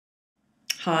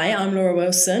Hi, I'm Laura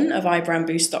Wilson of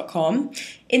iBrandBoost.com.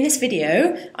 In this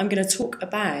video, I'm going to talk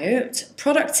about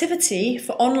productivity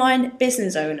for online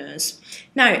business owners.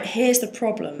 Now, here's the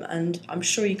problem, and I'm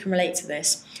sure you can relate to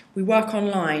this. We work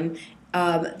online.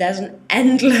 There's an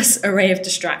endless array of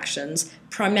distractions,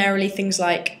 primarily things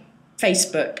like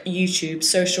Facebook, YouTube,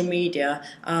 social media,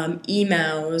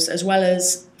 emails, as well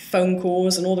as phone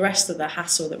calls and all the rest of the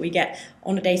hassle that we get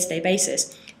on a day-to-day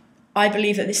basis. I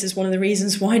believe that this is one of the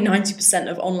reasons why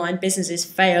 90% of online businesses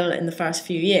fail in the first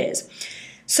few years.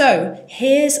 So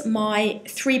here's my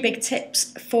 3 big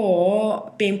tips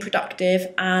for being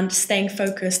productive and staying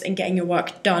focused and getting your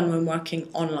work done when working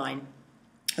online.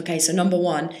 Okay, so number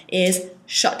 1 is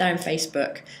shut down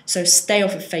Facebook. So stay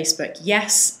off of Facebook.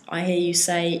 Yes, I hear you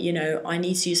say, I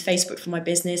need to use Facebook for my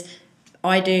business.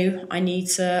 I do. I need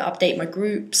to update my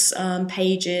groups,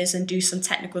 pages, and do some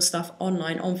technical stuff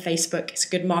online on Facebook. It's a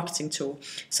good marketing tool.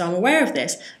 So I'm aware of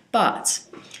this. But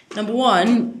number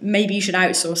 1, maybe you should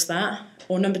outsource that.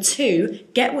 Or number 2,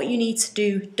 get what you need to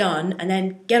do done and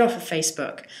then get off of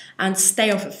Facebook and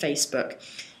stay off of Facebook.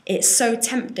 It's so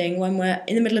tempting when we're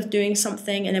in the middle of doing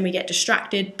something and then we get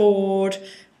distracted, bored,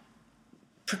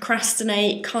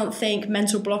 procrastinate, can't think,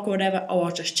 mental block or whatever. Oh,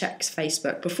 I'll just check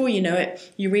Facebook. Before you know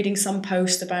it, you're reading some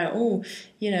post about,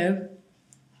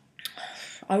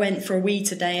 I went for a wee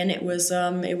today and it was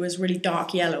really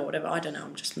dark yellow or whatever. I don't know,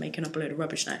 I'm just making up a load of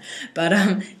rubbish now.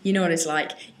 But you know what it's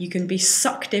like. You can be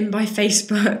sucked in by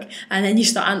Facebook and then you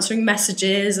start answering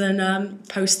messages and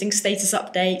posting status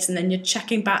updates, and then you're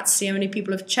checking back to see how many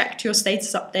people have checked your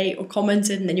status update or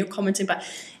commented, and then you're commenting back.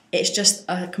 It's just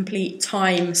a complete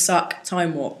time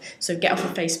warp. So get off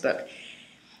of Facebook.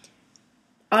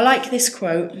 I like this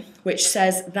quote, which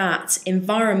says that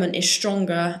environment is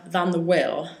stronger than the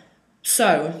will.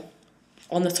 So,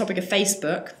 on the topic of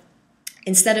Facebook,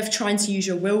 instead of trying to use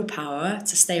your willpower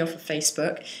to stay off of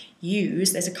Facebook,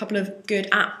 there's a couple of good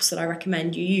apps that I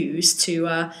recommend you use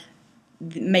to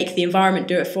make the environment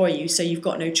do it for you, so you've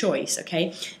got no choice,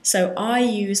 okay? So I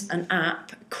use an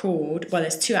app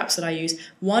there's 2 apps that I use.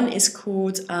 One is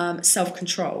called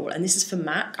Self-Control, and this is for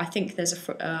Mac. I think there's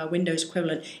a Windows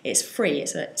equivalent. It's free.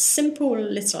 It's a simple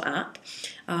little app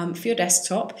for your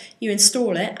desktop. You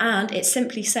install it, and it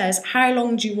simply says, how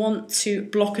long do you want to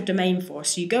block a domain for?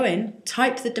 So you go in,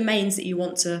 type the domains that you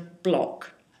want to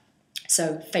block.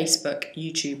 So Facebook,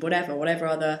 YouTube, whatever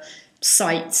other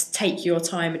sites take your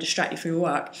time and distract you from your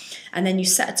work, and then you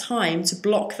set a time to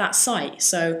block that site.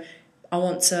 So I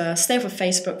want to stay off of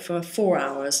Facebook for 4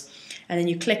 hours, and then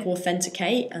you click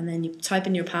authenticate and then you type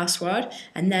in your password,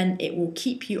 and then it will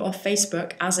keep you off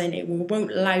Facebook, as in it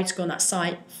won't allow you to go on that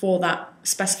site for that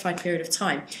specified period of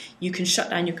time. You can shut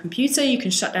down your computer, you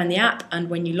can shut down the app, and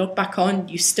when you log back on,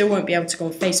 you still won't be able to go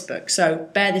on Facebook. So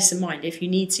bear this in mind. If you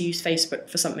need to use Facebook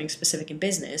for something specific in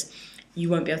business, you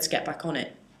won't be able to get back on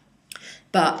it.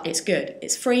 But it's good.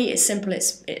 It's free, it's simple,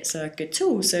 it's a good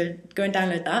tool, so go and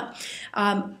download that.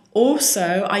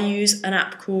 Also, I use an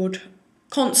app called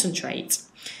Concentrate.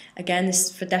 Again, this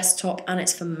is for desktop and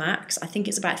it's for Macs. I think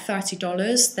it's about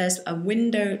 $30. There's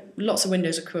lots of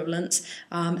Windows equivalents,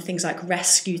 things like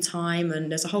Rescue Time,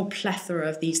 and there's a whole plethora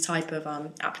of these type of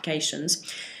applications.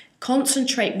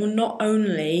 Concentrate will not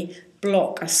only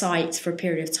block a site for a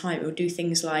period of time, it will do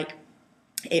things like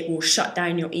it will shut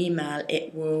down your email,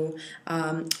 it will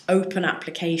open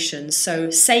applications. So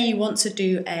say you want to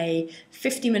do a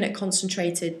 50-minute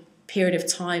concentrated period of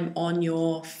time on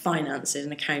your finances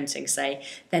and accounting, say,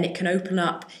 then it can open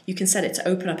up, you can set it to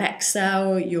open up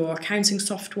Excel, your accounting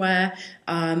software,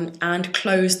 and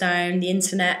close down the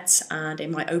internet, and it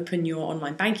might open your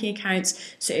online banking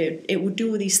accounts. So it will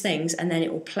do all these things, and then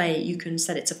it will play, you can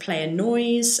set it to play a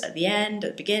noise at the end,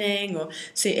 at the beginning,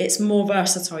 so it's more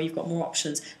versatile, you've got more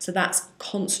options. So that's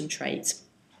Concentrate.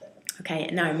 Okay,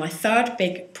 now my 3rd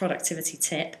big productivity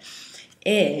tip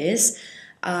is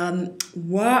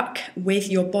work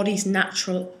with your body's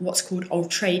natural, what's called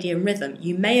ultradian rhythm.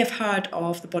 You may have heard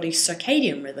of the body's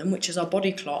circadian rhythm, which is our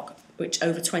body clock, which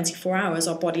over 24 hours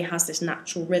our body has this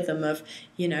natural rhythm of,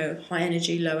 high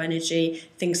energy, low energy,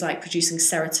 things like producing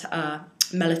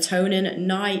melatonin at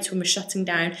night when we're shutting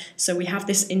down. So we have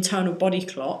this internal body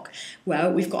clock.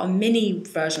 Well, we've got a mini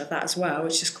version of that as well,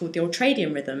 which is called the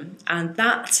ultradian rhythm, and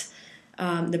that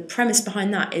the premise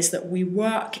behind that is that we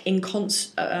work in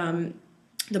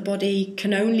the body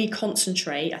can only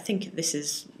concentrate, I think this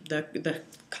is the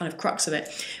kind of crux of it,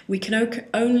 we can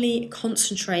only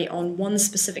concentrate on one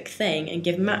specific thing and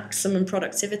give maximum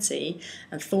productivity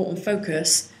and thought and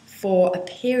focus for a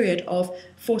period of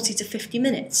 40 to 50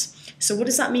 minutes. So what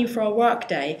does that mean for our work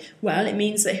day? Well, it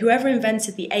means that whoever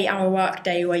invented the 8-hour work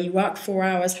day where you work 4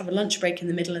 hours, have a lunch break in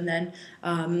the middle and then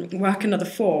work another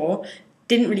 4,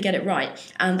 didn't really get it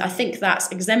right. And I think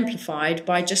that's exemplified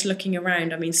by just looking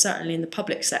around. I mean, certainly in the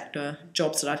public sector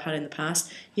jobs that I've had in the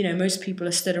past, you know, most people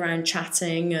are stood around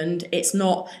chatting, and it's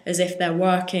not as if they're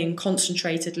working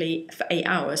concentratedly for 8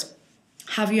 hours.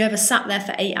 Have you ever sat there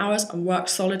for 8 hours and worked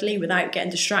solidly without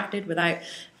getting distracted, without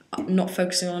not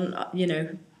focusing on, you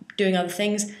know, doing other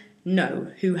things?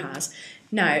 No, who has?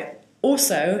 Now,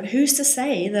 also, who's to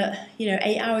say that, you know,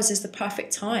 8 hours is the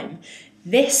perfect time?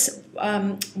 This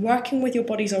working with your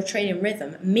body's ultradian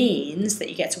rhythm means that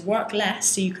you get to work less,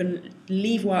 so you can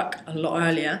leave work a lot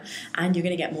earlier and you're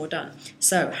going to get more done.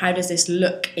 So how does this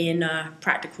look in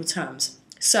practical terms?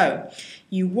 So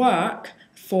you work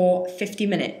for 50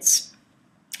 minutes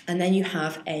and then you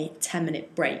have a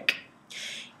 10-minute break.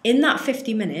 In that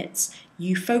 50 minutes,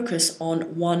 you focus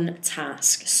on one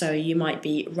task. So you might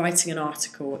be writing an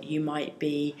article, you might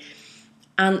be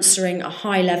answering a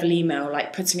high-level email,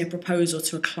 like putting a proposal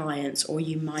to a client, or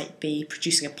you might be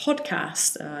producing a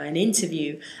podcast, an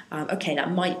interview. Okay,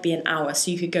 that might be an hour, so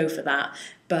you could go for that.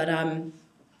 But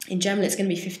in general, it's going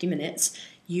to be 50 minutes.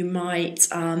 You might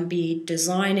be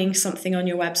designing something on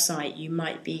your website. You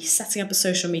might be setting up a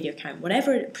social media account,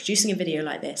 whatever, producing a video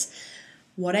like this.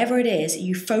 Whatever it is,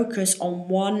 you focus on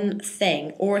one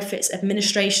thing, or if it's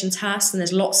administration tasks, and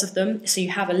there's lots of them, so you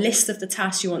have a list of the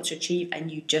tasks you want to achieve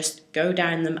and you just go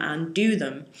down them and do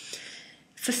them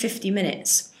for 50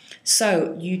 minutes.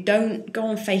 So you don't go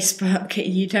on Facebook,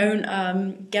 you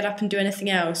don't get up and do anything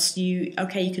else. You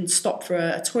can stop for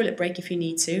a toilet break if you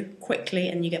need to, quickly,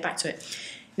 and you get back to it.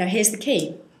 Now here's the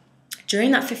key.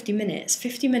 During that 50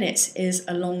 minutes is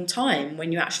a long time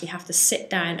when you actually have to sit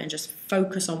down and just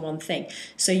focus on one thing.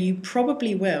 So you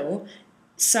probably will,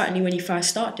 certainly when you first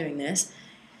start doing this,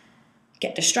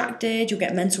 get distracted, you'll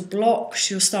get mental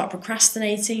blocks, you'll start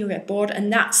procrastinating, you'll get bored,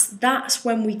 and that's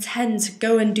when we tend to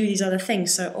go and do these other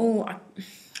things. So,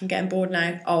 I'm getting bored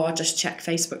now, I'll just check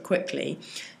Facebook quickly.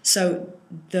 So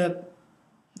the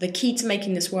key to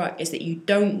making this work is that you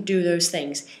don't do those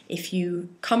things. If you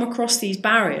come across these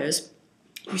barriers,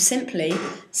 you simply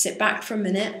sit back for a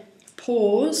minute,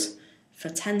 pause for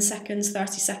 10 seconds,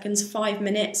 30 seconds, 5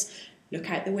 minutes, look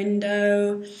out the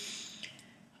window,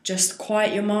 just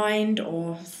quiet your mind,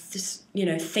 or just,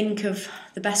 think of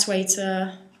the best way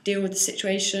to deal with the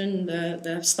situation,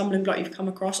 the stumbling block you've come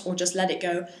across, or just let it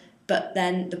go. But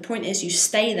then the point is you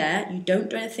stay there, you don't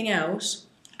do anything else,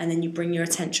 and then you bring your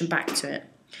attention back to it.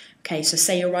 Okay, so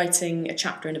say you're writing a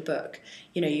chapter in a book,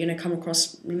 you might come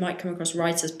across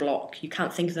writer's block. You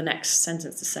can't think of the next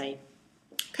sentence to say.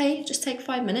 Okay, just take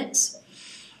 5 minutes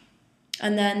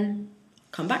and then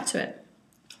come back to it.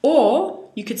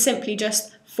 Or you could simply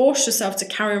just force yourself to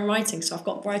carry on writing. So I've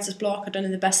got writer's block, I don't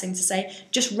know the best thing to say.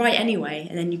 Just write anyway,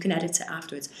 and then you can edit it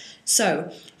afterwards.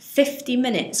 So 50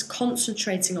 minutes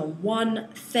concentrating on one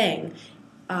thing.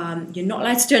 You're not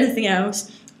allowed to do anything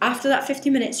else. After that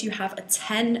 50 minutes, you have a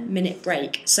 10-minute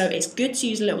break. So it's good to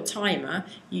use a little timer.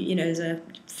 There's a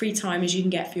free timers you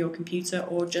can get for your computer,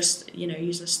 or just,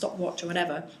 use a stopwatch or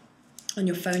whatever. On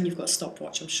your phone, you've got a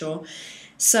stopwatch, I'm sure.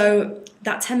 So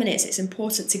that 10 minutes, it's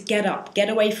important to get up, get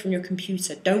away from your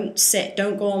computer. Don't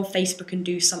go on Facebook and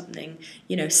do something,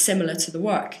 similar to the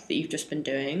work that you've just been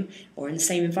doing, or in the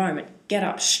same environment. Get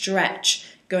up, stretch,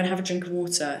 go and have a drink of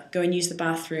water, go and use the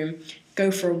bathroom, go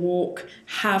for a walk,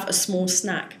 have a small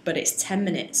snack, but it's 10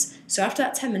 minutes. So after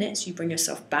that 10 minutes, you bring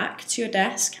yourself back to your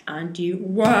desk and you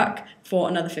work for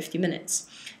another 50 minutes.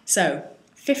 So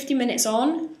 50 minutes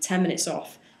on, 10 minutes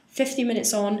off. 50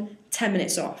 minutes on, 10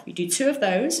 minutes off. You do 2 of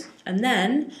those, and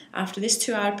then after this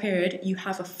 2-hour period, you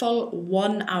have a full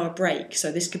 1-hour break.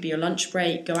 So this could be your lunch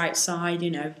break, go outside,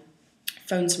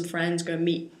 phone some friends, go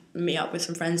meet up with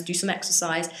some friends, do some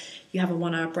exercise. You have a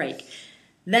 1-hour break.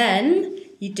 Then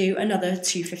you do another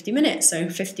 2 50 minutes. So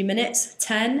 50 minutes,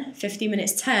 10, 50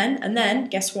 minutes, 10, and then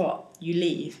guess what? You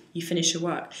leave, you finish your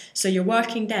work. So your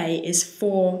working day is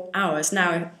 4 hours.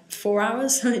 Now, 4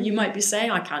 hours, you might be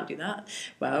saying, I can't do that.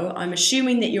 Well, I'm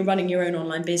assuming that you're running your own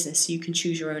online business, so you can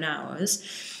choose your own hours.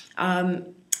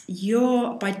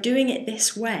 By doing it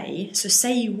this way, so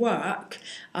say you work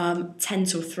 10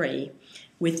 till 3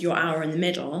 with your hour in the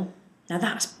middle. Now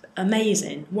that's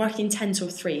amazing, working 10 till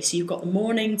 3. So you've got the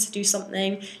morning to do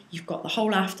something, you've got the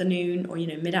whole afternoon, or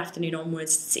mid-afternoon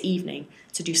onwards to evening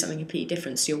to do something completely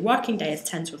different. So your working day is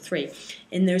 10 till 3.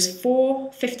 In those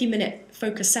 4 50-minute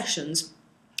focus sessions,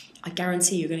 I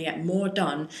guarantee you're going to get more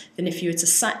done than if you were to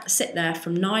sit there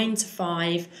from 9 to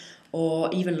 5, or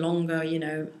even longer,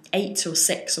 8 till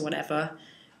 6 or whatever,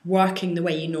 working the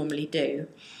way you normally do.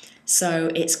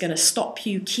 So it's going to stop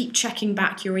you keep checking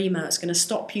back your email. It's going to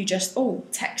stop you just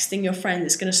texting your friends.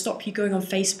 It's going to stop you going on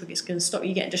Facebook. It's going to stop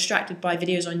you getting distracted by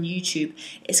videos on YouTube.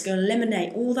 It's going to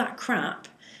eliminate all that crap,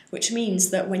 which means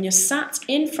that when you're sat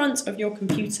in front of your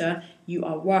computer, you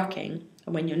are working.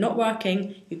 And when you're not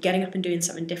working, you're getting up and doing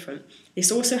something different.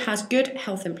 This also has good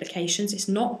health implications. It's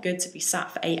not good to be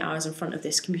sat for 8 hours in front of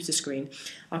this computer screen.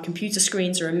 Our computer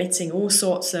screens are emitting all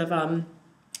sorts of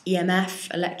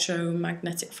EMF,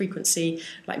 electromagnetic frequency,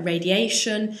 like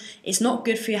radiation. It's not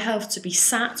good for your health to be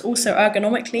sat. Also,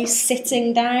 ergonomically,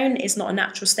 sitting down is not a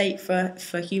natural state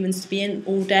for humans to be in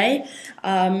all day.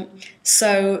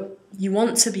 So you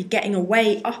want to be getting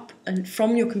away up and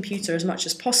from your computer as much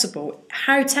as possible.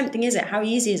 How tempting is it? How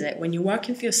easy is it when you're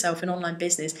working for yourself in online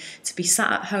business to be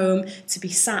sat at home, to be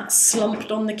sat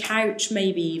slumped on the couch,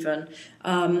 maybe even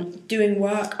doing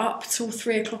work up till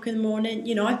 3 o'clock in the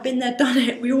morning? I've been there, done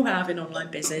it. We all have in online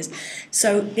business.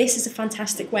 So this is a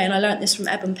fantastic way. And I learned this from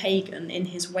Eben Pagan in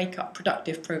his Wake Up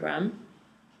Productive program.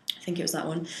 I think it was that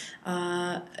one,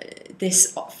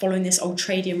 following this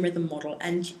ultradian rhythm model,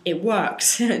 and it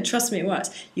works. Trust me, it works.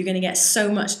 You're going to get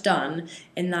so much done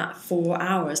in that 4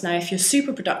 hours. Now, if you're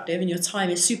super productive and your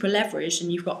time is super leveraged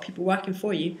and you've got people working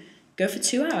for you, go for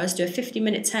 2 hours, do a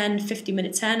 50-minute 10,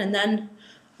 50-minute 10, and then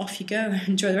off you go.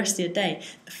 Enjoy the rest of your day.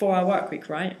 The 4-hour work week,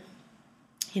 right?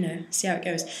 See how it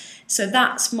goes. So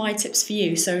that's my tips for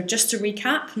you. So just to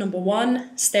recap, number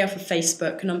 1, stay off of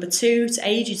Facebook. Number 2, to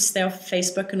aid you to stay off of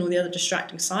Facebook and all the other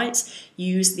distracting sites,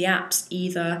 use the apps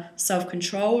either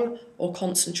Self-Control or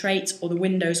Concentrate or the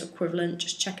Windows equivalent.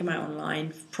 Just check them out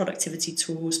online. Productivity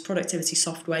tools, productivity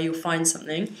software, you'll find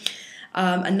something.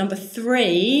 And number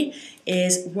 3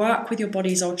 is work with your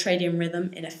body's ultradian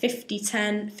rhythm in a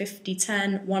 50-10,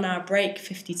 50-10, 1 hour break,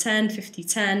 50-10,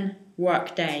 50-10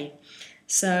 work day.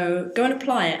 So go and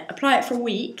apply it for a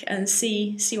week and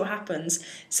see what happens.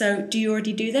 So do you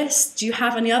already do this? Do you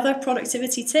have any other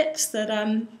productivity tips that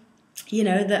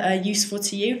that are useful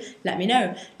to you? Let me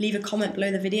know. Leave a comment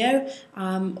below the video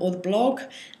or the blog,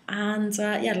 and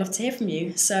I'd love to hear from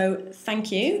you. So thank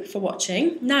you for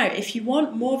watching. Now, if you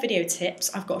want more video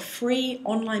tips, I've got a free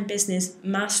online business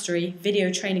mastery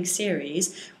video training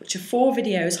series, which are 4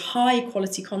 videos, high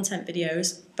quality content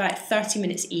videos, about 30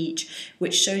 minutes each,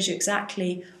 which shows you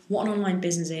exactly what an online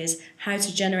business is, how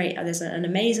to generate. There's an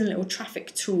amazing little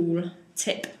traffic tool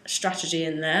tip strategy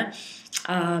in there.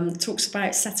 Talks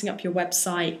about setting up your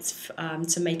website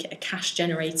to make it a cash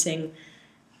generating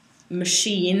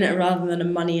machine rather than a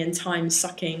money and time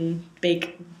sucking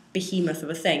big behemoth of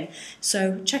a thing.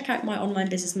 So check out my online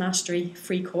business mastery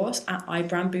free course at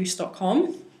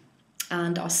ibrandboost.com,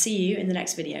 and I'll see you in the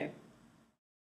next video.